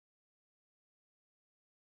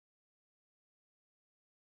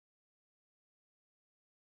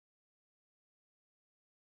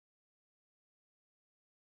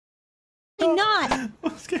not.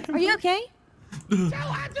 Are you okay? Tell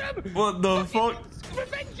Adam! What the fuck?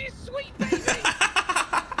 Revenge is sweet, baby!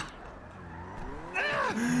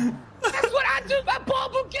 That's what Adam and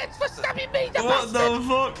Barbara gets for stabbing me, the What bastard! the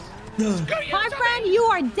fuck? Screw you, My Tommy! friend, you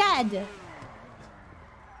are dead.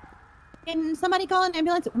 Can somebody call an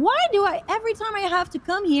ambulance? Why do I, every time I have to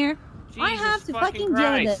come here, I have to fucking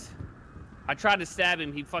deal with it? I tried to stab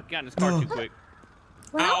him. He fucking got in his car too quick.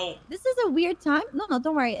 Well, Ow. this is a weird time. No,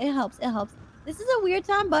 don't worry. It helps. It helps. This is a weird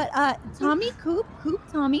time, but Tommy, Coop,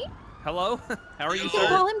 Tommy. Hello? How are you, You can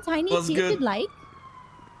call sir? him Tiny What's T if good? you'd like.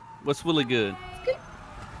 What's really good? Good.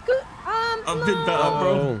 I've been better,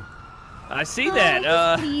 bro. I see Oh,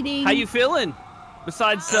 that. he's bleeding. How you feeling?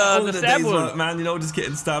 Besides All the of the stab days wound. work, man. You know, just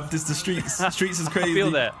getting stabbed. It's the streets. Streets is crazy. I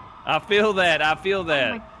feel that. I feel that. I feel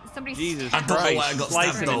that. Oh my, somebody Jesus I don't know Christ. why I got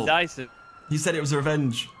Slicing stabbed, though. and dicing. You said it was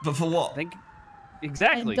revenge, but for what?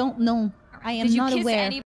 Exactly. I don't know. I am Did you not kiss aware.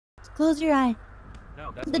 any? Close your eye.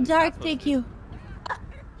 No, that's The what it's dark not supposed take to do. you. What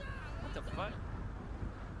the fuck? What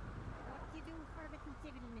do you do for the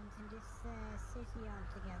concealment in this city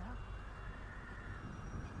altogether?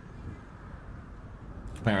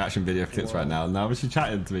 Playing reaction video clips right now. Now was she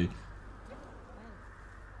chatting to me?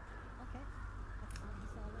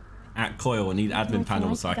 At Coil, I need admin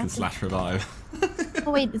panel so I can slash revive.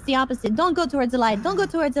 Oh wait, it's the opposite. Don't go towards the light. Don't go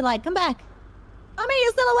towards the light. Come back. Tommy,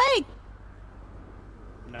 you're still awake.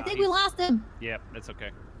 No, I think we lost him. Yep, that's okay.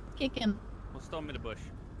 Kick him. We'll storm in the bush.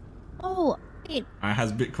 Oh, wait. I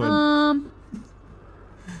has Bitcoin.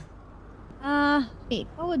 Wait.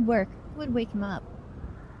 What would work? What would wake him up?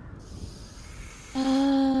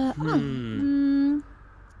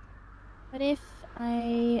 What if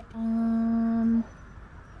I,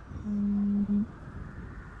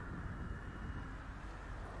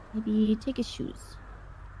 maybe take his shoes.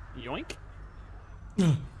 Yoink.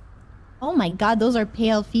 Oh my god, those are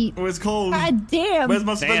pale feet. Oh, it's cold. God damn. Where's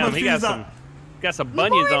my Damn, he got shoes some, at? got some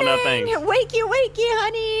bunions on that thing. Wakey, wakey,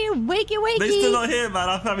 honey. Wakey, wakey. They still not here, man.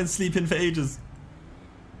 I've been sleeping for ages.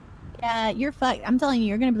 Yeah, you're fucked. I'm telling you,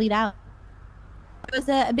 you're gonna bleed out. It was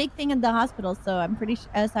a big thing at the hospital, so I'm pretty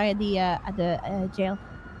sure. Sorry, at the jail.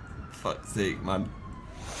 Fuck's sake, man.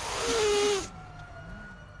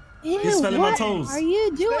 Ew, You're smelling my what toes. are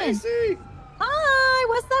you doing? Stacy! Hi,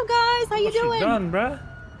 what's up, guys? How you doing? done, bruh?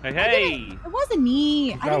 Hey. It wasn't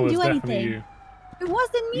me. I didn't was do definitely anything. you. It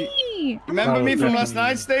wasn't me. Remember Oh, me from definitely. last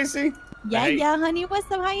night, Stacy? Yeah, Hey. yeah, honey.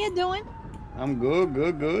 What's up? How you doing? I'm good.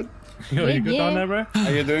 Yo, you good Yeah. down there, bruh? How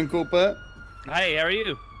you doing, Cooper? Hey, how are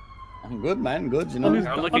you? I'm good, man. Good, you On know. his-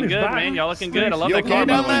 Y'all on looking his good, back. man. Y'all looking good. I love You that okay car,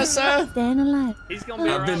 by down the way. there, sir? Staying alive. He's gonna be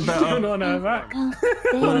I've been alright. better. Good on her back.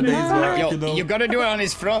 Staying One of these alive. work, you Yo, know. you gotta do it on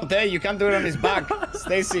his front, eh? You can't do it on his back.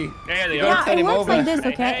 Stacy. There they You are. gotta Yeah, turn it him works over. like this,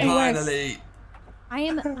 okay? Hey, It works. Finally.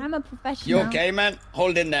 I'm a professional. You okay, man?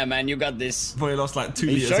 Hold in there, man. You got this. Boy, lost like 2 Are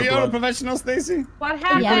you liters sure of you're a blood. professional, Stacy? What Yeah.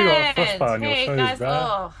 happened? You got frostbite on your Hey face, guys, bruh.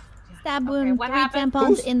 oh. Stab Okay, wound. what 3 happened? tampons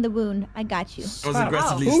Who's- in the wound. I got you. I was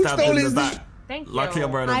aggressively Who stabbed stole in the his- back. Thank you. Luckily,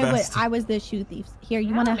 I'm wearing a I vest. was the shoe thief. Here,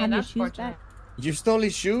 you Yeah, want to I have mean, your that's shoes fortunate. back? You stole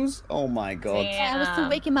his shoes? Oh my god. Yeah. I was to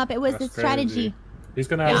wake him up. It was That's the strategy. crazy. He's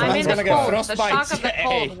gonna Yeah, have I'm man's in gonna the get cold. The frostbite. shock of the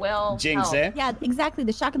Hey, cold will Jinx, help. eh? Yeah, exactly.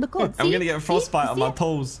 The shock of the cold. I'm See? gonna get frostbite on my See?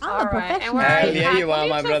 toes. I'm a All right, and professional. we're Hell already yeah, packed. you Let are, me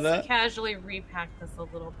my just brother. casually repack this a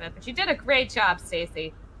little bit, but you did a great job,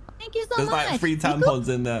 Stacy. Thank you so There's much. like 3 tampons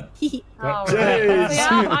in there. All Jeez. right. So, yeah,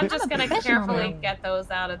 I'm I'm just a gonna professional, carefully man. get those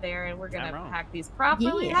out of there, and we're gonna Not wrong. pack these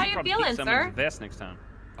properly. Yeah. How you Probably feeling, keep some of sir? his vest next time.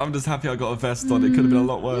 I'm just happy I got a vest on. It could have been a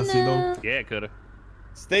lot worse, you know. Yeah, it could have.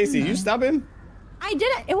 Stacy, you stab him? I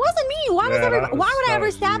didn't. It wasn't me. Why would I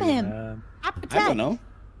ever stab him? I protect. I don't know. Wait,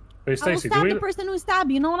 I will Stacy, stab do the we? person who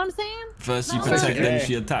stabbed. You know what I'm saying? First you No. protect, then Okay.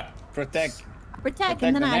 she attack. Protect. Protect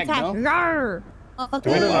and then the I neck, attack. no? Rawr. Oh,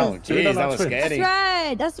 Do we jeez, do that not was twins? That's scary.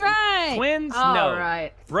 right. That's right. Twins? All no.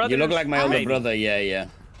 right. Brothers? You look like my older maybe. brother, yeah. Yeah,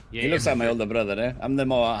 He looks like my older brother, eh? I'm the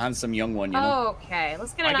more handsome young one, you know? Okay,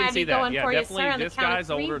 let's get I an can see IV that. going Yeah, for you, definitely. sir. On the This count of guy's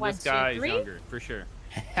 3. older. 1, This 2, guy's 3. younger, for sure.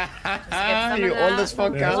 some You of old that. as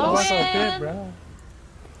fuck, Yeah, Yeah, Carlos. that's Go so in. good, bro.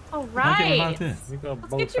 All I'll get him right. out there. You got Let's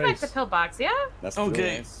both get you back to face. pillbox, yeah? That's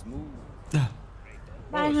Okay. good, smooth. Bye,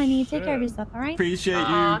 Oh, honey. Take shit. care of yourself. All right. Appreciate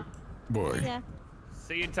Aw. you. Boy. Yeah.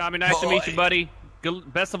 See you, Tommy. Nice to meet you, buddy.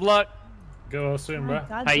 Good, best of luck. Go soon, Oh bro. my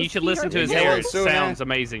God, Hey, those you should feet listen are to his Yeah, hair. we'll It soon, sounds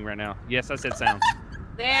amazing right now. Yes, I said sounds.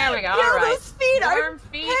 There we go. Yo, All right. those feet are Warm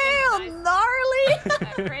feet pale, and gnarly.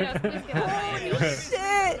 Kratos, please get out of Holy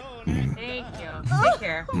shit. Thank you. Take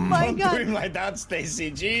care. Oh my I'm God. doing like that,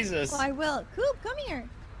 Stacy. Jesus. Oh, I will. Coop, come here.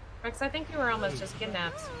 Rex, I think you were almost just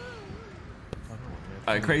kidnapped.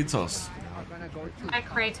 Kratos. At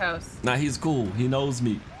Kratos. Nah, he's cool. He knows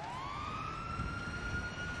me.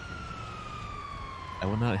 I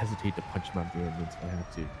will not hesitate to punch him out of the ambulance if I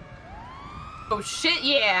have to. Oh shit,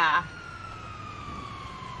 yeah.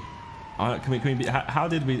 Can we be, how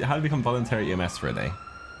did we become voluntary EMS for a day?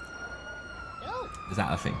 Is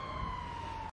that a thing?